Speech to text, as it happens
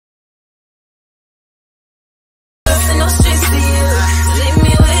for you. So leave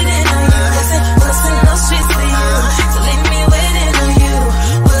me waiting on you. What's in those streets for you? So leave me waiting on you.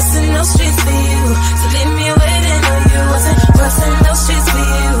 What's in those streets for you? So leave me waiting on you. What's in those streets for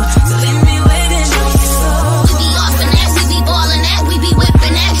you? So leave me waiting on you. We be offing that, we be balling that, we be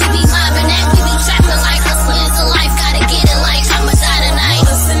whipping that, we be mobbing that, we be trapping like hustlers of life. Gotta get it like I'ma die tonight.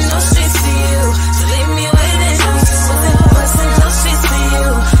 What's in those streets for you? So leave me waiting on you. What's in those streets for you?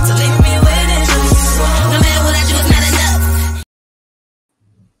 So leave me waiting on you. No matter what I do, it's not enough.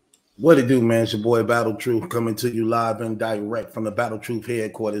 What it do, man? It's your boy Battle Truth coming to you live and direct from the Battle Truth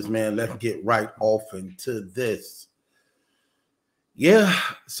headquarters, man. Let's get right off into this. Yeah,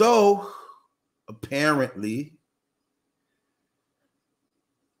 so apparently,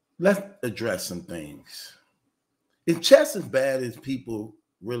 let's address some things. Is chess as bad as people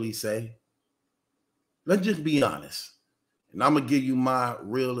really say? Let's just be honest. And I'm going to give you my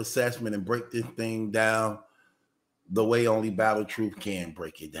real assessment and break this thing down the way only Battle Truth can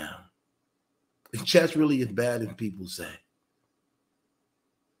break it down. Is chess really as bad as people say?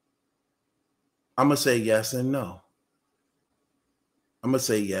 I'm going to say yes and no. I'm going to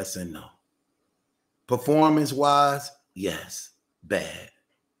say yes and no. Performance-wise, yes, bad.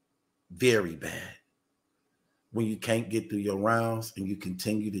 Very bad. When you can't get through your rounds and you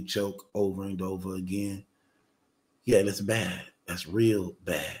continue to choke over and over again, yeah, that's bad. That's real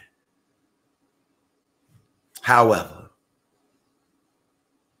bad. However,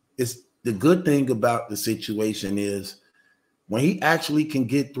 it's the good thing about the situation is when he actually can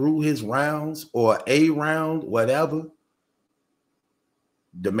get through his rounds or a round, whatever,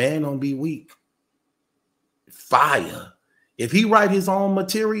 the man don't be weak. Fire. If he write his own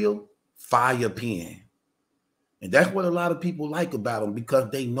material, fire pen. And that's what a lot of people like about him,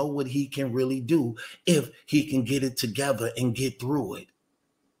 because they know what he can really do if he can get it together and get through it.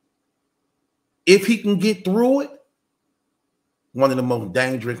 If he can get through it, one of the most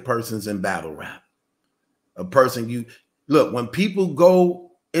dangerous persons in battle rap. A person you look, when people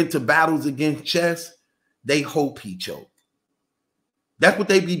go into battles against chess, they hope he choke. That's what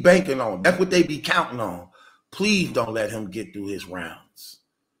they be banking on. That's what they be counting on. Please don't let him get through his rounds.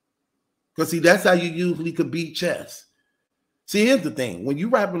 Because see, that's how you usually could beat chess. See, here's the thing. When you're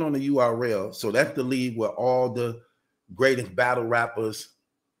rapping on the URL, so that's the league where all the greatest battle rappers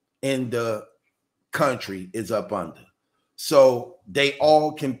in the country is up under. So they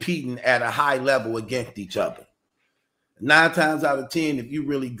all competing at a high level against each other. 9 times out of 10, if you're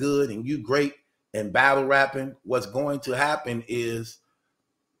really good and you great in battle rapping, what's going to happen is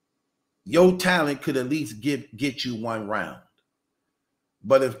your talent could at least get you one round.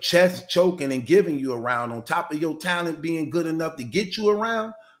 But if chess choking and giving you a round on top of your talent being good enough to get you a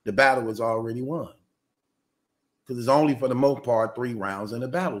round, the battle is already won. Because it's only for the most part 3 rounds in a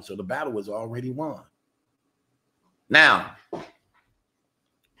battle. So the battle was already won. Now,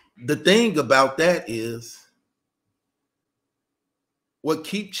 the thing about that is what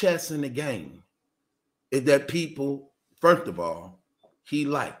keeps chess in the game is that people, first of all, he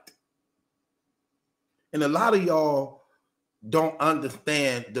liked. And a lot of y'all don't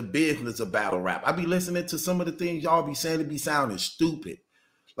understand the business of battle rap. I be listening to some of the things y'all be saying to be sounding stupid.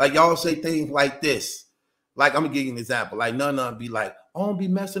 Like y'all say things like this. Like I'm gonna give you an example. Like none be like, I don't be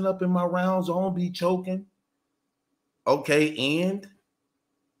messing up in my rounds, I don't be choking. Okay, and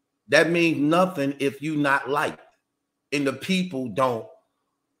that means nothing if you not liked and the people don't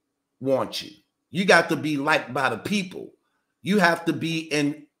want you. You got to be liked by the people. You have to be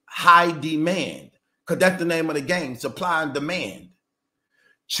in high demand, because that's the name of the game, supply and demand.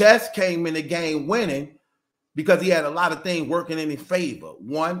 Chess came in the game winning because he had a lot of things working in his favor.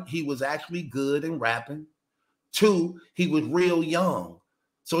 1, he was actually good in rapping. 2, he was real young.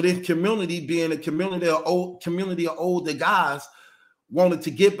 So this community, being a community of older guys, wanted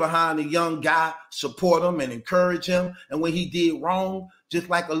to get behind a young guy, support him and encourage him. And when he did wrong, just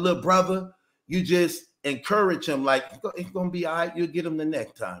like a little brother, you just encourage him like, it's going to be all right. You'll get him the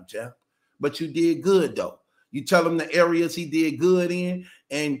next time, champ. But you did good, though. You tell him the areas he did good in.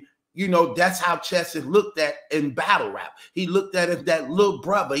 And, you know, that's how chess is looked at in battle rap. He looked at it as that little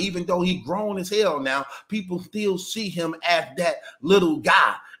brother. Even though he grown as hell now, people still see him as that little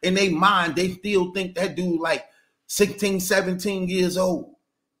guy. In their mind, they still think that dude like 16, 17 years old,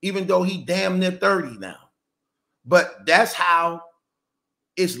 even though he damn near 30 now. But that's how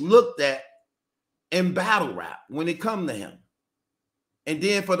it's looked at in battle rap when it comes to him. And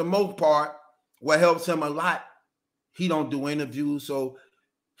then for the most part, what helps him a lot, he don't do interviews, so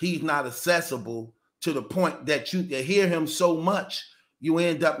he's not accessible to the point that you can hear him so much, you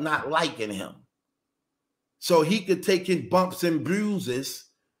end up not liking him. So he could take his bumps and bruises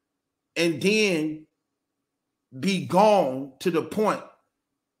and then be gone to the point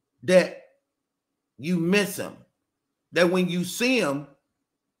that you miss him. That when you see him,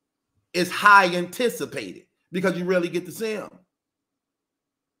 it's high anticipated because you really get to see him.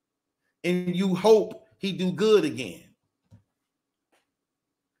 And you hope he do good again.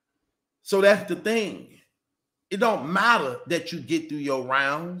 So that's the thing. It don't matter that you get through your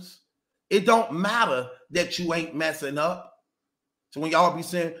rounds. It don't matter that you ain't messing up. So when y'all be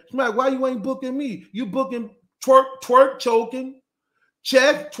saying, why you ain't booking me? You booking twerk choking,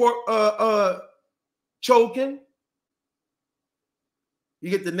 check twerk choking. You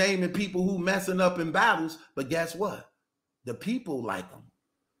get the name of people who messing up in battles, but guess what? The people like them.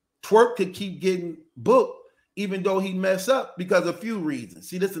 Twerk could keep getting booked even though he mess up because of a few reasons.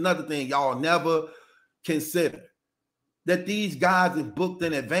 See, this is another thing y'all never consider, that these guys is booked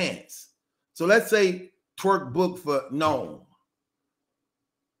in advance. So let's say Twerk booked for Gnome,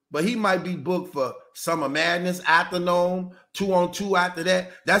 but he might be booked for Summer Madness after Gnome, 2-on-2 after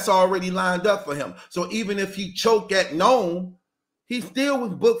that. That's already lined up for him. So even if he choke at Gnome, he still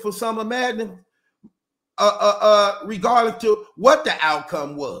was booked for Summer Madness, regardless to what the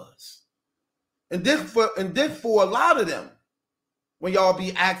outcome was. And this for a lot of them, when y'all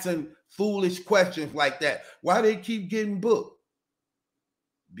be asking foolish questions like that, why they keep getting booked?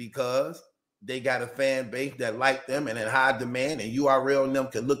 Because they got a fan base that like them and in high demand, and URL and them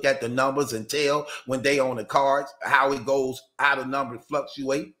can look at the numbers and tell when they on the cards how it goes, how the numbers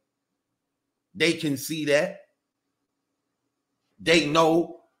fluctuate. They can see that. They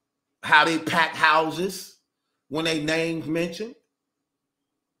know how they pack houses when they names mentioned.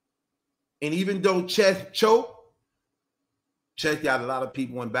 And even though Chess choke, Chess got a lot of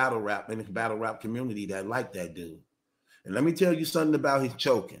people in battle rap, in this battle rap community that like that dude. And let me tell you something about his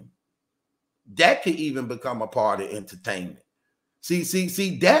choking. That could even become a part of entertainment. See,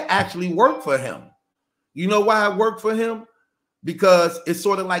 that actually worked for him. You know why it worked for him? Because it's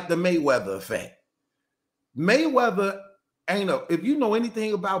sort of like the Mayweather effect. Mayweather ain't if you know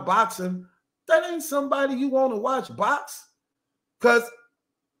anything about boxing, that ain't somebody you want to watch box. Because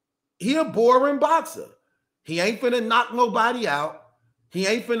he a boring boxer. He ain't finna knock nobody out. He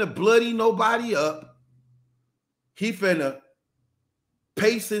ain't finna bloody nobody up. He finna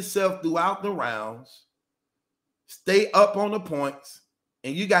pace himself throughout the rounds, stay up on the points,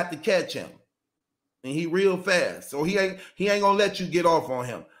 and you got to catch him. And he real fast. So he ain't gonna let you get off on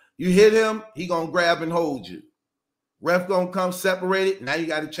him. You hit him, he gonna grab and hold you. Ref gonna come separate it. Now you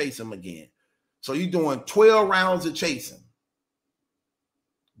got to chase him again. So you're doing 12 rounds of chasing.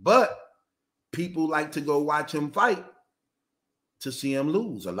 But people like to go watch him fight to see him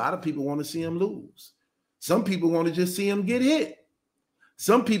lose. A lot of people want to see him lose. Some people want to just see him get hit.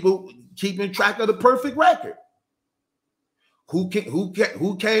 Some people keeping track of the perfect record. Who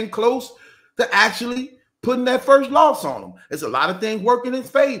came close to actually putting that first loss on him? There's a lot of things working in his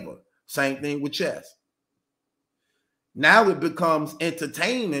favor. Same thing with Chess. Now it becomes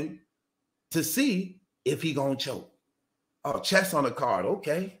entertaining to see if he gonna choke. Oh, Chess on the card,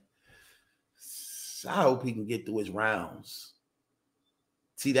 okay. So I hope he can get through his rounds.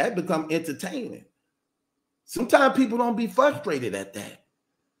 See, that become entertaining. Sometimes people don't be frustrated at that.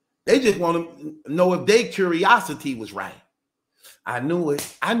 They just want to know if their curiosity was right. I knew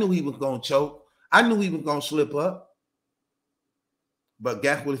it. I knew he was going to choke. I knew he was going to slip up. But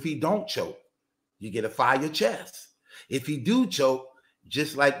guess what? If he don't choke, you get a fire Chess. If he do choke,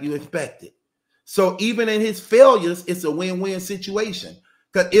 just like you expected. So even in his failures, it's a win-win situation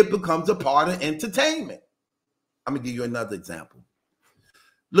because it becomes a part of entertainment. I'm going to give you another example.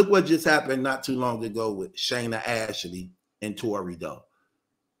 Look what just happened not too long ago with Shayna Ashley and Tori Doe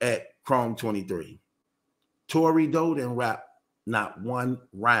at Chrome 23. Tori Doe didn't rap not one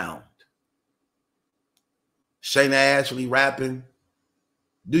round. Shayna Ashley rapping.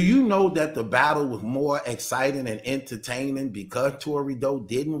 Do you know that the battle was more exciting and entertaining because Tori Doe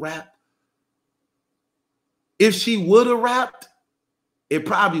didn't rap? If she would have rapped, it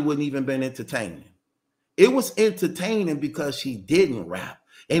probably wouldn't even been entertaining. It was entertaining because she didn't rap.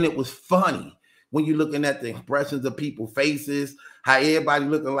 And it was funny when you're looking at the expressions of people's faces, how everybody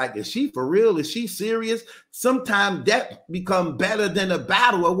looking like, is she for real? Is she serious? Sometimes that become better than a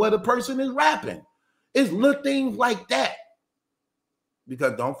battle of what a person is rapping. It's little things like that.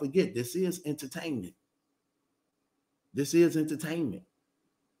 Because don't forget, this is entertainment. This is entertainment.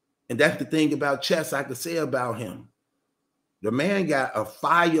 And that's the thing about Chess I could say about him. The man got a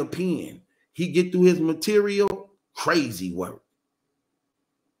fire pen. He get through his material, crazy work.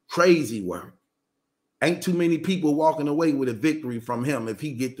 Crazy work. Ain't too many people walking away with a victory from him if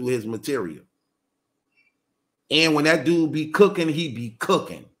he get through his material. And when that dude be cooking, he be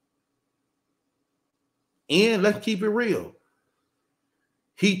cooking. And let's keep it real.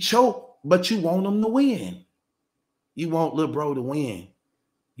 He choked, but you want him to win. You want Lil Bro to win.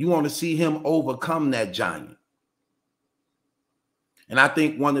 You want to see him overcome that giant. And I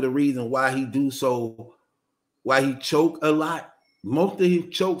think one of the reasons why he choke a lot, most of his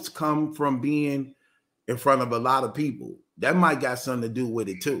chokes come from being in front of a lot of people. That might got something to do with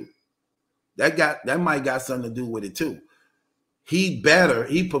it too. That might got something to do with it too. He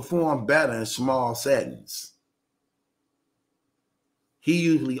performed better in small settings. He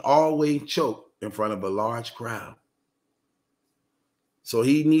usually always choked in front of a large crowd. So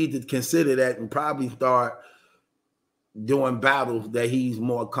he needs to consider that and probably start doing battles that he's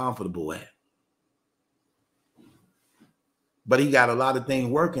more comfortable at. But he got a lot of things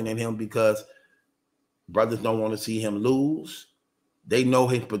working in him because brothers don't want to see him lose. They know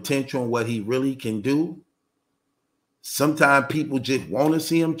his potential and what he really can do. Sometimes people just want to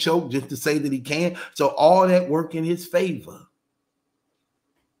see him choke just to say that he can. So all that work in his favor.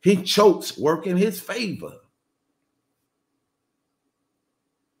 His chokes work in his favor.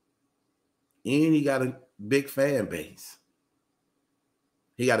 And he got a big fan base.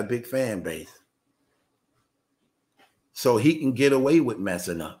 So he can get away with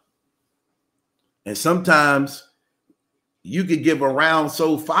messing up. And sometimes you could give a round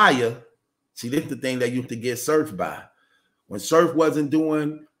so fire. See, this is the thing that used to get Surf by. When Surf wasn't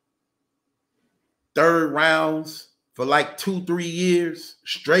doing third rounds for like 2-3 years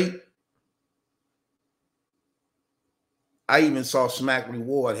straight, I even saw Smack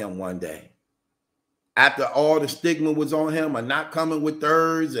reward him one day. After all the stigma was on him of not coming with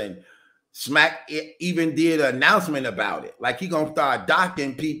thirds, and Smack even did an announcement about it. Like he gonna start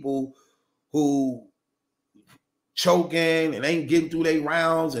docking people who choking and ain't getting through their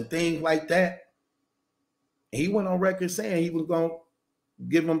rounds and things like that. He went on record saying he was gonna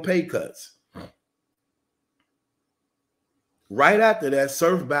give them pay cuts. Right after that,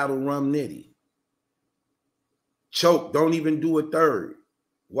 Surf battle Rum Nitty. Choke, don't even do a third.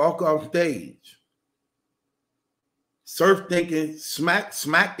 Walk off stage. Surf thinking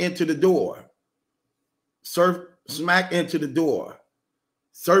smack into the door. Surf smack into the door.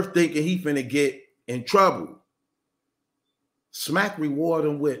 Surf thinking he finna get in trouble. Smack reward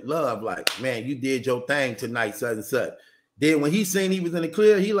him with love, like, man, you did your thing tonight, such and such. Then when he seen he was in the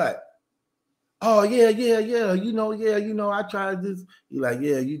clear, he like, oh, yeah, you know, I tried this. He like,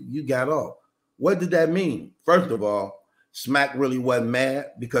 yeah, you got off. What did that mean? First of all, Smack really wasn't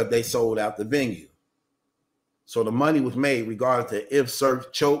mad because they sold out the venue. So the money was made regardless of if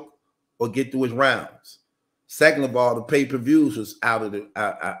Surf choke or get through his rounds. Second of all, the pay-per-views was out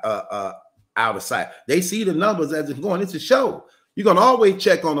of sight. They see the numbers as it's going. It's a show. You're gonna always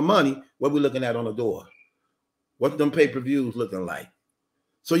check on the money. What we're looking at on the door. What's them pay-per-views looking like?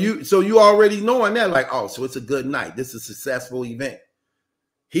 So you already knowing that, like, oh, so it's a good night. This is a successful event.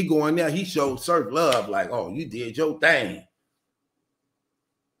 He going there, he showed Surf love, like, oh, you did your thing.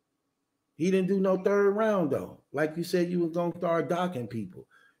 He didn't do no third round, though. Like you said, you was gonna start docking people.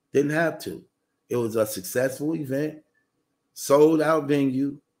 Didn't have to. It was a successful event, sold out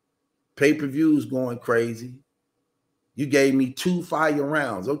venue, pay-per-views going crazy. You gave me 2 fire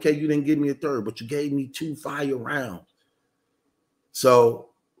rounds. Okay, you didn't give me a third, but you gave me 2 fire rounds. So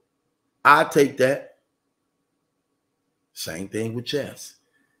I take that. Same thing with chess.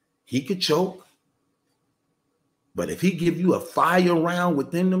 He could choke, but if he give you a fire round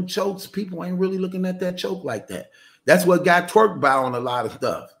within them chokes, people ain't really looking at that choke like that. That's what got Twerk by on a lot of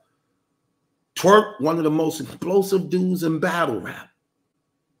stuff. Twerk, one of the most explosive dudes in battle rap.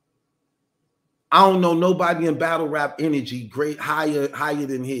 I don't know nobody in battle rap energy great higher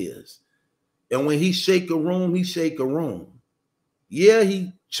than his. And when he shake a room, he shake a room. Yeah,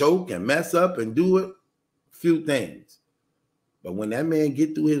 he choke and mess up and do it, few things. But when that man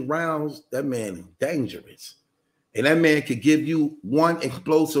get through his rounds, that man is dangerous. And that man could give you one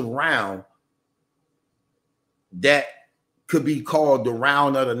explosive round that could be called the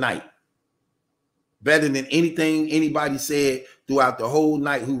round of the night. Better than anything anybody said throughout the whole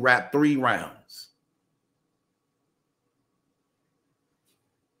night who rapped 3 rounds.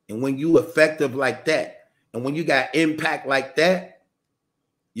 And when you effective like that, and when you got impact like that,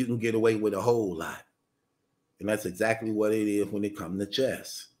 you can get away with a whole lot. And that's exactly what it is when it comes to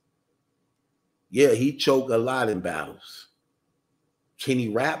chess. Yeah, he choked a lot in battles. Can he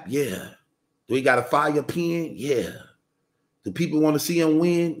rap? Yeah. Do he got a fire pen? Yeah. Do people want to see him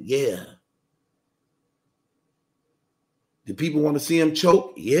win? Yeah. Do people want to see him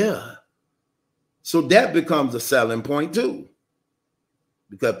choke? Yeah. So that becomes a selling point too,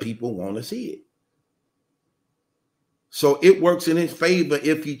 because people want to see it. So it works in his favor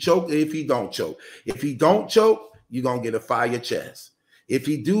if he choke or if he don't choke. If he don't choke, you're going to get a fire chest. If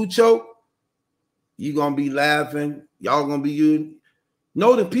he do choke, you're going to be laughing. Y'all going to be you.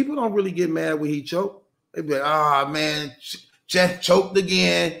 No, the people don't really get mad when he choke. They be like, ah, man, Chest choked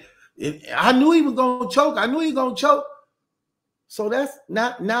again. I knew he was going to choke. I knew he was going to choke. So that's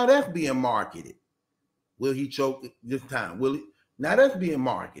not, now that's being marketed. Will he choke this time? Will he? Now that's being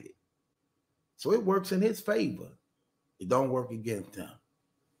marketed. So it works in his favor. It don't work against him.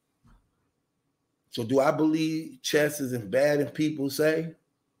 So do I believe chess is as bad as people say?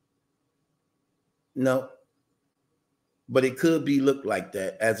 No. But it could be looked like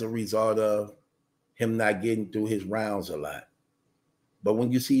that as a result of him not getting through his rounds a lot. But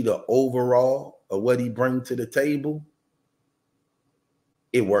when you see the overall of what he brings to the table,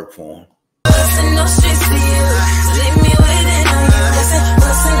 it worked for him. Bustin' no streets for you, so leave me waiting on you.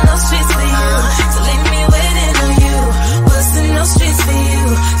 Bustin' no streets for you, so leave me